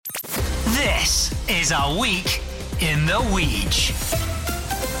is A Week in the Weege.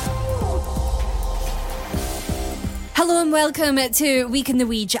 Hello and welcome to Week in the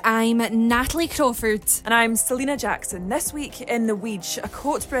Weege. I'm Natalie Crawford. And I'm Selena Jackson. This week in the Weege, a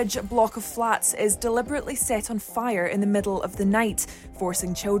Coatbridge block of flats is deliberately set on fire in the middle of the night,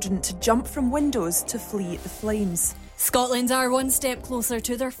 forcing children to jump from windows to flee the flames. Scotland are one step closer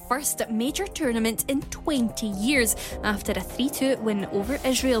to their first major tournament in 20 years after a 3-2 win over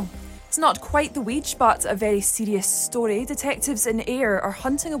Israel. It's not quite the Weege, but a very serious story. Detectives in Ayr are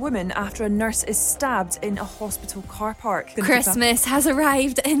hunting a woman after a nurse is stabbed in a hospital car park. Christmas has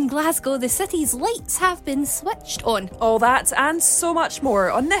arrived in Glasgow. The city's lights have been switched on. All that and so much more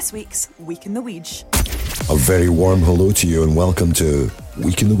on this week's Week in the Weege. A very warm hello to you and welcome to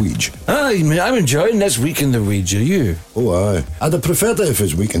Week in the Weege. Aye, I'm enjoying this Week in the Weege, are you? Oh, aye. I'd have preferred it if it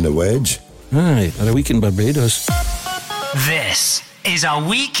was Week in the Wedge. Aye, or a week in Barbados. This is A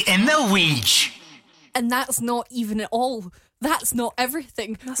Week in the Weege. And that's not even all. That's not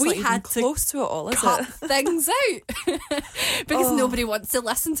everything. That's we not even had close to it all, is cut it? things out because nobody wants to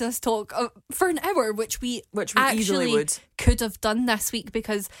listen to us talk for an hour, which we easily actually would. could have done this week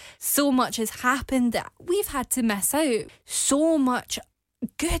because so much has happened that we've had to miss out. So much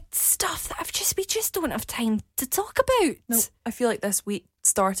good stuff that we just don't have time to talk about. No, I feel like this week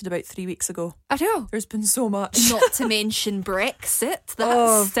started about 3 weeks ago. I know. There's been so much. Not to mention Brexit.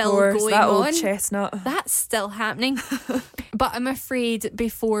 That's of still course, going that on. old chestnut. That's still happening. But I'm afraid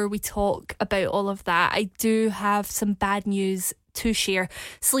before we talk about all of that, I do have some bad news to share.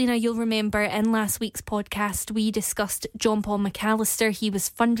 Selena, you'll remember in last week's podcast, we discussed John Paul McAllister. He was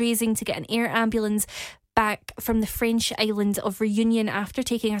fundraising to get an air ambulance back from the French island of Reunion after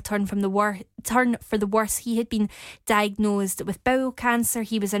taking a turn for the worse. He had been diagnosed with bowel cancer.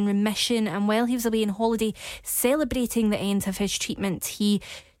 He was in remission, and while he was away on holiday celebrating the end of his treatment, he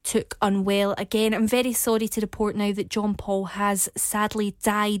took unwell again. I'm very sorry to report now that John Paul has sadly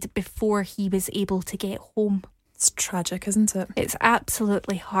died before he was able to get home. It's tragic, isn't it? It's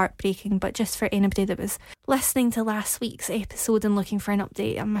absolutely heartbreaking, but just for anybody that was listening to last week's episode and looking for an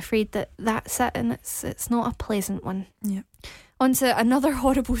update, I'm afraid that that's it, and it's not a pleasant one. Yeah. On to another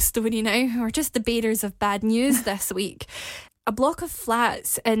horrible story now. We're just the bearers of bad news this week. A block of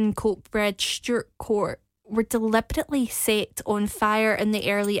flats in Coatbridge, Stewart Court, were deliberately set on fire in the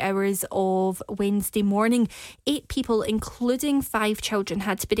early hours of Wednesday morning. 8 people, including 5 children,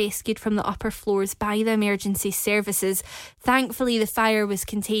 had to be rescued from the upper floors by the emergency services. Thankfully, the fire was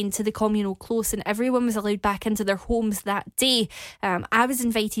contained to the communal close and everyone was allowed back into their homes that day. I was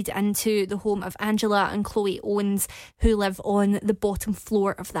invited into the home of Angela and Chloe Owens, who live on the bottom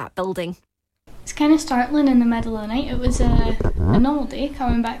floor of that building. It's kind of startling in the middle of the night. It was a normal day,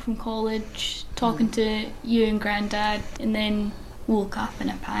 coming back from college, talking to you and Grandad, and then woke up in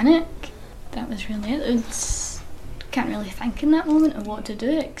a panic. That was really it. Can't really think in that moment of what to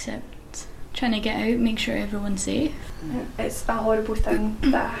do except trying to get out, make sure everyone's safe. It's a horrible thing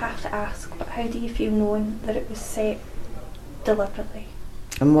that I have to ask, but how do you feel knowing that it was set deliberately?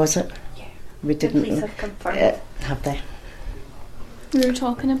 And was it? Yeah. We didn't. The police have confirmed. Have they? We were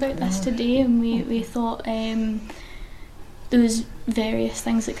talking about this today, and we thought there was various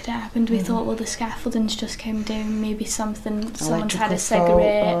things that could have happened. We thought, well, the scaffolding's just came down, maybe someone's had a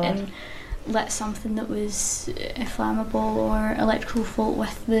cigarette and lit something that was flammable, or electrical fault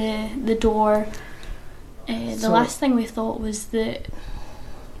with the door. The last thing we thought was that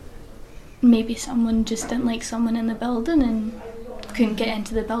maybe someone just didn't like someone in the building and couldn't get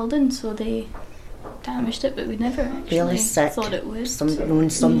into the building, so they damaged it, but we never actually Really sick. thought it would. Knowing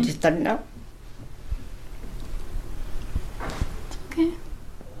somebody didn't know. Okay.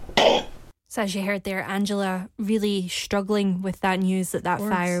 So as you heard there, Angela really struggling with that news that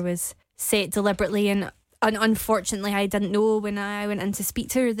fire was set deliberately, and unfortunately I didn't know when I went in to speak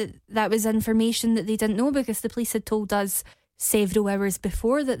to her that was information that they didn't know, because the police had told us several hours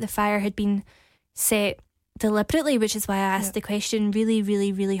before that the fire had been set deliberately, which is why I asked the question. Really,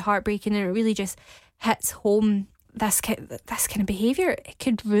 really, really heartbreaking, and it really just hits home. This kind of behaviour, it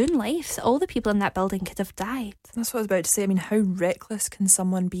could ruin lives. All the people in that building could have died. That's what I was about to say. I mean, how reckless can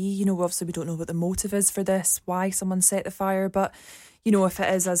someone be? You know, obviously we don't know what the motive is for this, why someone set the fire, but, you know, if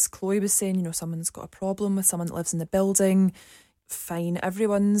it is, as Chloe was saying, you know, someone's got a problem with someone that lives in the building, fine,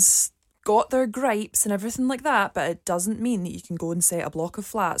 everyone's got their gripes and everything like that, but it doesn't mean that you can go and set a block of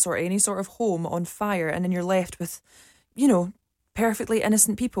flats or any sort of home on fire and then you're left with, you know, perfectly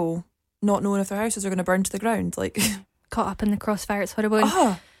innocent people not knowing if their houses are going to burn to the ground. Like, caught up in the crossfire, it's horrible.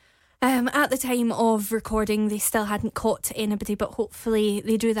 At the time of recording, they still hadn't caught anybody, but hopefully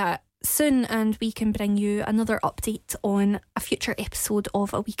they do that soon and we can bring you another update on a future episode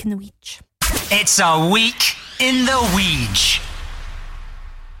of A Week in the Weege. It's a week in the Weege.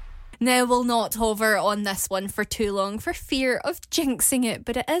 Now, we'll not hover on this one for too long for fear of jinxing it,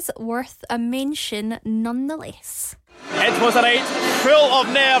 but it is worth a mention nonetheless. It was a night full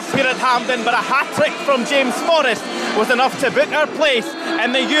of nerves here at Hampden, but a hat-trick from James Forrest was enough to book our place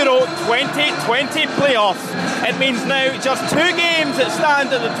in the Euro 2020 playoffs. It means now just 2 games that stand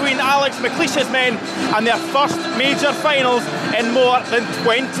between Alex McLeish's men and their first major finals in more than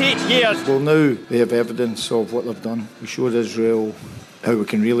 20 years. Well, now they have evidence of what they've done. We showed Israel how we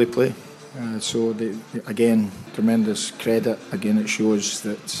can really play. So again, tremendous credit. Again, it shows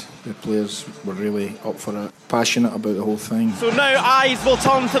that the players were really up for it, passionate about the whole thing. So now eyes will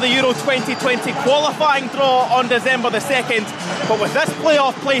turn to the Euro 2020 qualifying draw on December the 2nd. But with this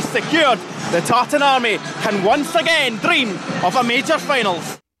playoff place secured, the Tartan Army can once again dream of a major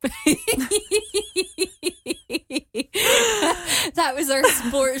finals. That was our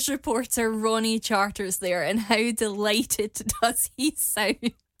sports reporter Ronnie Charters there, and how delighted does he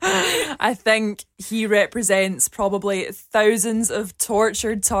sound? I think he represents probably thousands of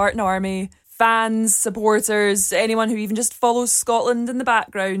tortured Tartan Army fans, supporters, anyone who even just follows Scotland in the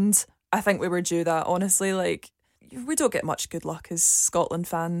background. I think we were due that, honestly. Like, we don't get much good luck as Scotland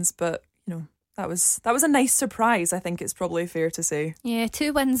fans, but, you know, that was a nice surprise, I think it's probably fair to say. Yeah,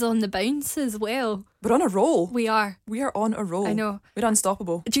 2 wins on the bounce as well. We're on a roll. We are. We are on a roll. I know. We're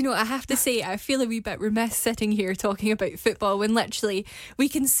unstoppable. Do you know, I have to say, I feel a wee bit remiss sitting here talking about football when literally we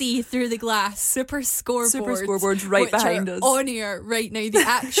can see through the glass super scoreboards right behind us. On air right now, the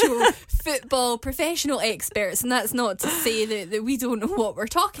actual football professional experts. And that's not to say that we don't know what we're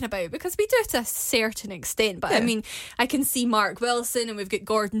talking about, because we do to a certain extent. But yeah. I mean, I can see Mark Wilson and we've got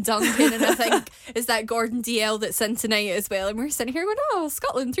Gordon Duncan, and I think is that Gordon DL that's in tonight as well. And we're sitting here going, oh,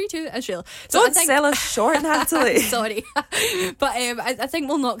 Scotland 3-2 Israel. So don't sell us short, Natalie. Sorry. But I think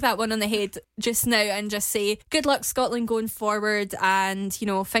we'll knock that one on the head just now and just say good luck Scotland going forward, and, you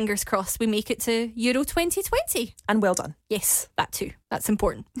know, fingers crossed we make it to Euro 2020. And well done. Yes, that too. That's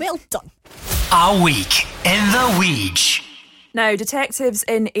important. Well done. A week in the Weege. Now, detectives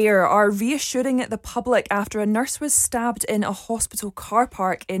in Ayr are reassuring the public after a nurse was stabbed in a hospital car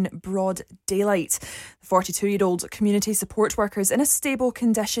park in broad daylight. The 42-year-old community support worker is in a stable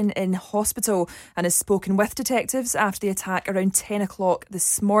condition in hospital and has spoken with detectives after the attack around 10 o'clock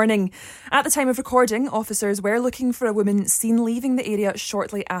this morning. At the time of recording, officers were looking for a woman seen leaving the area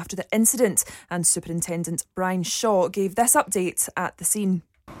shortly after the incident, and Superintendent Brian Shaw gave this update at the scene.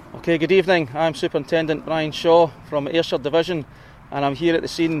 Okay, good evening. I'm Superintendent Brian Shaw from Ayrshire Division, and I'm here at the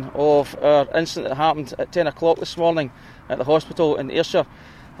scene of our incident that happened at 10 o'clock this morning at the hospital in Ayrshire.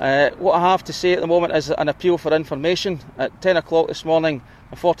 What I have to say at the moment is an appeal for information. At 10 o'clock this morning,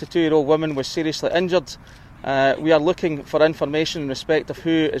 a 42-year-old woman was seriously injured. We are looking for information in respect of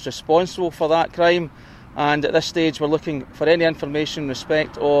who is responsible for that crime, and at this stage we're looking for any information in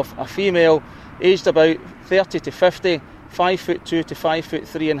respect of a female aged about 30 to 50, 5'2" to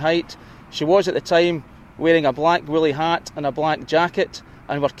 5'3" in height. She was at the time wearing a black woolly hat and a black jacket,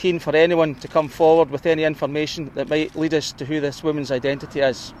 and we're keen for anyone to come forward with any information that might lead us to who this woman's identity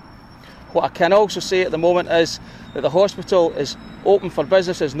is. What I can also say at the moment is that the hospital is open for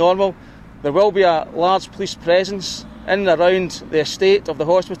business as normal. There will be a large police presence in and around the estate of the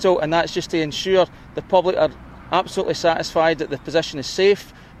hospital, and that's just to ensure the public are absolutely satisfied that the position is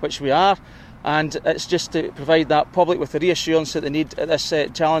safe, which we are. And it's just to provide that public with the reassurance that they need at this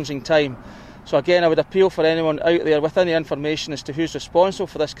challenging time. So again, I would appeal for anyone out there with any information as to who's responsible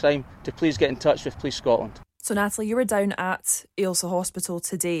for this crime to please get in touch with Police Scotland. So Natalie, you were down at Ailsa Hospital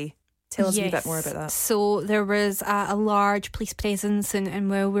today. Tell us a bit more about that. So there was a large police presence,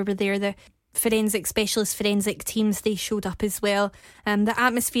 and while we were there, the forensic specialist forensic teams, they showed up as well. The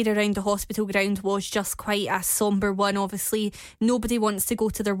atmosphere around the hospital ground was just quite a sombre one. Obviously nobody wants to go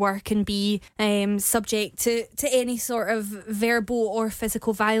to their work and be subject to any sort of verbal or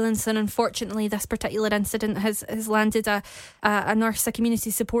physical violence, and unfortunately this particular incident has landed a nurse, a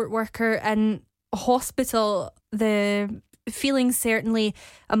community support worker in hospital. The feeling certainly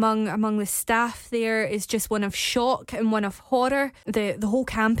among the staff there is just one of shock and one of horror. The whole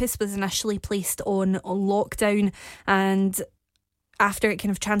campus was initially placed on lockdown, and after it kind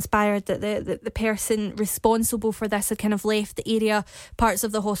of transpired that the person responsible for this had kind of left the area, parts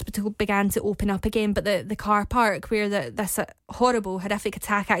of the hospital began to open up again. But the car park where this horrible, horrific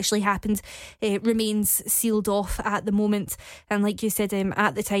attack actually happened, it remains sealed off at the moment. And like you said,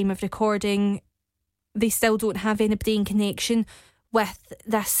 at the time of recording, they still don't have anybody in connection with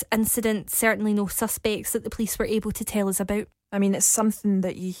this incident, certainly no suspects that the police were able to tell us about. I mean, it's something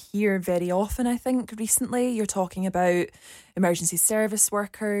that you hear very often, I think, recently. You're talking about emergency service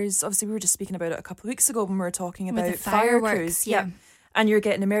workers. Obviously, we were just speaking about it a couple of weeks ago when we were talking about With the fire crews. works, yeah. And you're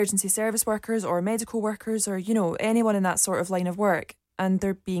getting emergency service workers or medical workers or, anyone in that sort of line of work. And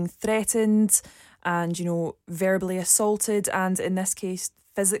they're being threatened and, verbally assaulted and, in this case,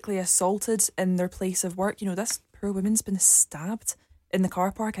 physically assaulted in their place of work. This poor woman's been stabbed in the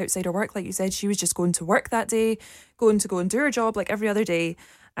car park outside her work. Like you said, she was just going to work that day, going to go and do her job like every other day.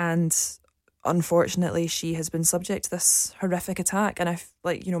 And unfortunately, she has been subject to this horrific attack. And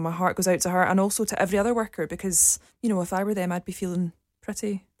my heart goes out to her and also to every other worker because, if I were them, I'd be feeling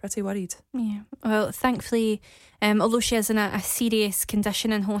pretty worried. Yeah. Well, thankfully, although she is in a serious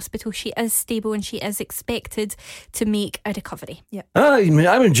condition in hospital, she is stable and she is expected to make a recovery. Yeah. Aye, mate,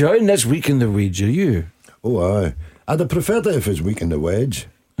 I'm enjoying this week in the Wedge, are you? Oh, aye. I'd have preferred it if it was week in the Wedge.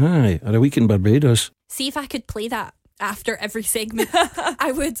 Aye, or a week in Barbados. See if I could play that after every segment.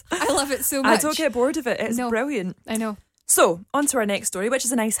 I would. I love it so much. I don't get bored of it. It's brilliant. I know. So, on to our next story, which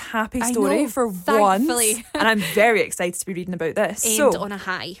is a nice happy I story know, for thankfully. once. And I'm very excited to be reading about this. Aimed on a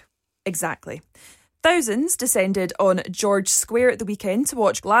high. Exactly. Thousands descended on George Square at the weekend to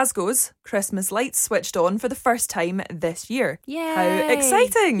watch Glasgow's Christmas lights switched on for the first time this year. Yay! How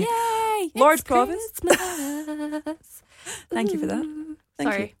exciting! Yay! Lord It's Provost. Christmas. Thank you for that.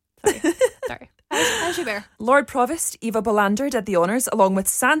 Sorry. How's your bear? Lord Provost Eva Bolander did the honours along with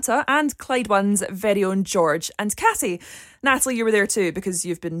Santa and Clyde One's very own George and Cassie. Natalie, you were there too because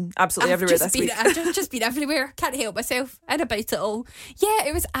you've been absolutely everywhere this week. I've just been everywhere. Can't help myself and about it all. Yeah,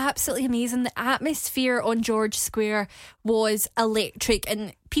 it was absolutely amazing. The atmosphere on George Square was electric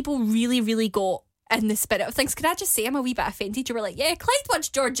and people really, really got in the spirit of things. Can I just say I'm a wee bit offended? You were like, yeah, Clyde One's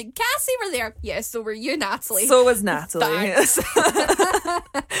George and Cassie were there. Yeah, so were you, Natalie. So was Natalie.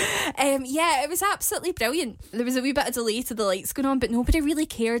 Yeah, it was absolutely brilliant. There was a wee bit of delay to the lights going on, but nobody really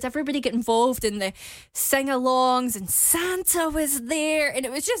cared. Everybody got involved in the sing-alongs and Santa was there and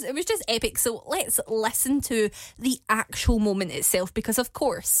it was just epic. So let's listen to the actual moment itself because of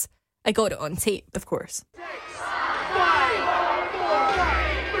course I got it on tape. Of course. 6, 5,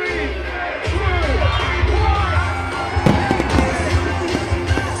 4, 3, 2, 1.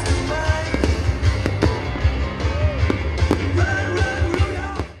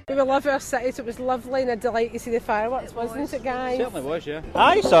 We love our city, so it was lovely and a delight to see the fireworks, wasn't it, guys? Certainly was, yeah.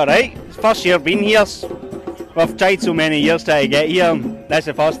 Aye, it's alright. It's the first year been here. We've tried so many years to get here. That's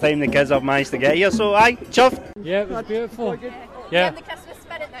the first time the kids have managed to get here, so aye, chuffed. Yeah, it was beautiful. Yeah. In the Christmas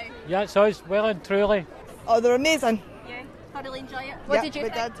spirit now? Yeah, so it's well and truly. Oh, they're amazing. Yeah, thoroughly enjoy it. What did you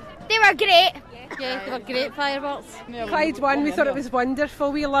think? Did. They were great. Yeah, they were great fireworks. Clyde One, we thought it was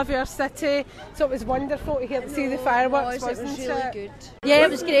wonderful. We love our city, so it was wonderful to hear see the fireworks, wasn't it? Really good. Yeah, it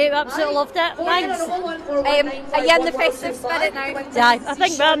was great. We absolutely loved it. Thanks. Are you in the festive spirit now? Yeah, I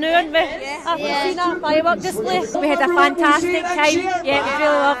think we're new, aren't we? After seeing that firework display. We had a fantastic time. Yeah, it was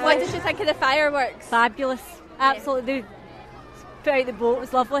really lovely. What did you think of the fireworks? Fabulous. Absolutely. Put out the boat. It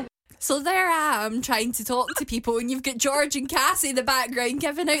was lovely. So there I am trying to talk to people and you've got George and Cassie in the background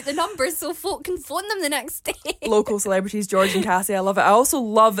giving out the numbers so folk can phone them the next day. Local celebrities, George and Cassie, I love it. I also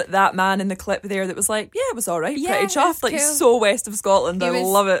love that man in the clip there that was like, yeah, it was alright, pretty chuffed, like cool. So west of Scotland. I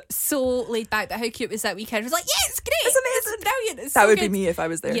love it. So laid back, but how cute was that weekend? It was like, yeah, it's great. It's amazing. It's brilliant. It's that so would good. be me if I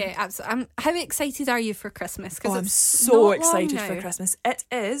was there. Yeah, absolutely. How excited are you for Christmas? Oh, I'm so excited for Christmas. It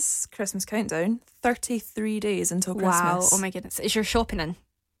is Christmas countdown, 33 days until Christmas. Wow, oh my goodness. Is your shopping in?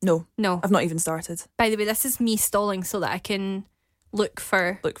 No. I've not even started. By the way, this is me stalling so that I can look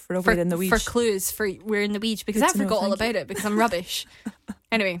for a wear in the Weege. For clues for wearing the Weege because I forgot all about it because I'm rubbish.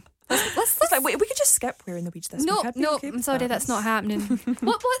 Anyway, let's we could just skip wearing the Weege this week. No, I'm sorry, that's not happening.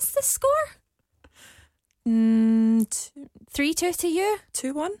 What's the score? 3-2 to you.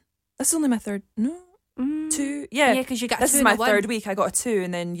 2-1. This is only my third. No. 2. Yeah, because you got. This is my third week. I got a 2,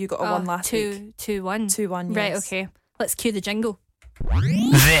 and then you got a 1 last week. 2-1. 2-1. Right. Okay. Let's cue the jingle.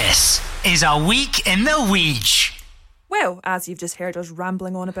 This is a week in the Weege. Well, as you've just heard us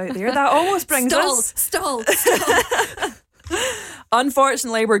rambling on about there, that almost brings us... Stall.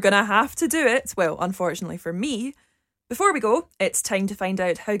 Unfortunately, we're going to have to do it. Well, unfortunately for me. Before we go, it's time to find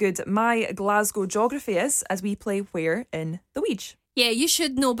out how good my Glasgow geography is as we play Where in the Weege. Yeah, you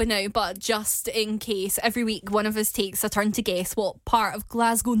should know by now, but just in case, every week one of us takes a turn to guess what part of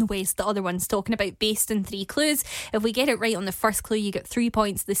Glasgow in the West the other one's talking about based on 3 clues. If we get it right on the first clue, you get 3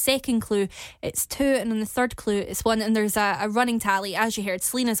 points. The second clue, it's 2, and on the third clue, it's 1. And there's a running tally. As you heard,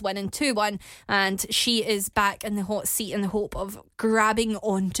 Selena's winning 2-1, and she is back in the hot seat in the hope of grabbing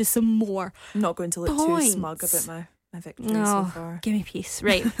on to some more. I'm not going to look too smug about my victory so far. Give me peace.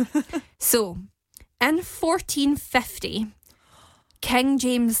 Right. So, in 1450... King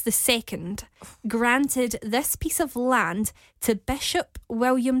James II granted this piece of land to Bishop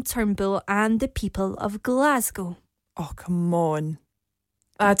William Turnbull and the people of Glasgow? Oh, come on.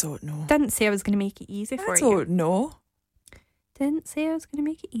 I don't know. Didn't say I was going to make it easy for you. I don't know. Didn't say I was going to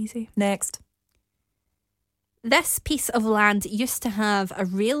make it easy. Next. This piece of land used to have a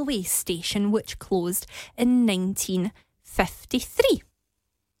railway station which closed in 1953.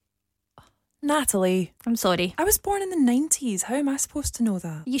 Natalie. I'm sorry. I was born in the 90s. How am I supposed to know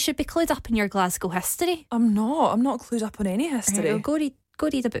that? You should be clued up in your Glasgow history. I'm not. I'm not clued up on any history. Right, well, go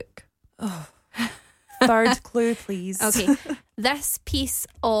read a book. Oh. Third clue, please. Okay. This piece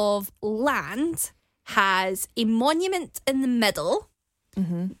of land has a monument in the middle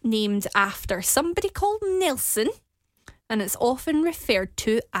named after somebody called Nelson, and it's often referred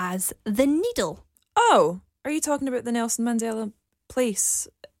to as the Needle. Oh, are you talking about the Nelson Mandela place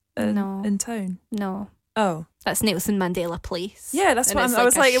in town? No. Oh. That's Nelson Mandela Place. Yeah, that's and what it's I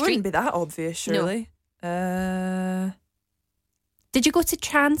was like, a it wouldn't street. be that obvious, surely. No. Did you go to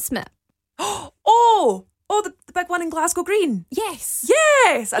Transmit? Oh, the big one in Glasgow Green. Yes.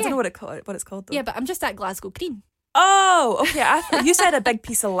 Yes. I don't know what it's called though. Yeah, but I'm just at Glasgow Green. Oh, okay. You said a big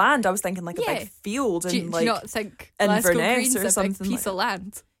piece of land. I was thinking like a big field Do you not think Glasgow Green's or a something big piece of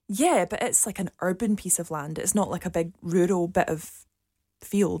land? Yeah, but it's like an urban piece of land. It's not like a big rural bit of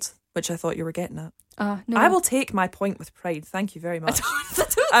field, which I thought you were getting at. No. I will take my point with pride. Thank you very much. I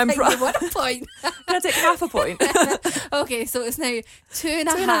don't think you want a point. Can I take half a point? Okay, so it's now two and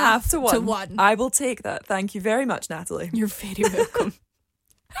a Two half to one. I will take that. Thank you very much, Natalie. You're very welcome.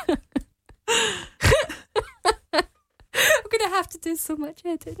 I'm going to have to do so much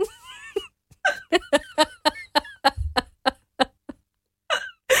editing.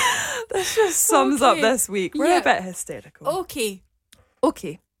 This just sums up this week. We're a bit hysterical. Okay.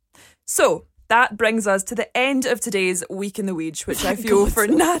 So that brings us to the end of today's Week in the Weege, which I feel for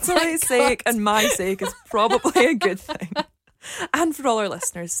Natalie's sake and my sake is probably a good thing. And for all our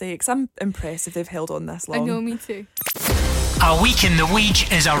listeners' sakes. I'm impressed if they've held on this long. I know, me too. A Week in the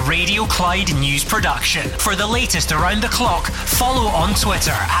Weege is a Radio Clyde news production. For the latest around the clock, follow on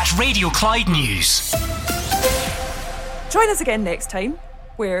Twitter at Radio Clyde News. Join us again next time,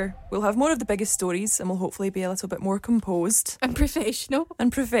 where we'll have more of the biggest stories and we'll hopefully be a little bit more composed. And professional.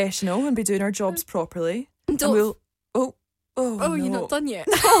 And be doing our jobs properly. And we'll... Oh, no. you're not done yet?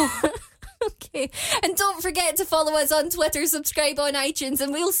 Okay. And don't forget to follow us on Twitter, subscribe on iTunes,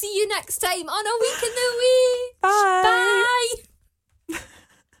 and we'll see you next time on A Week in the Weege. Bye. Bye.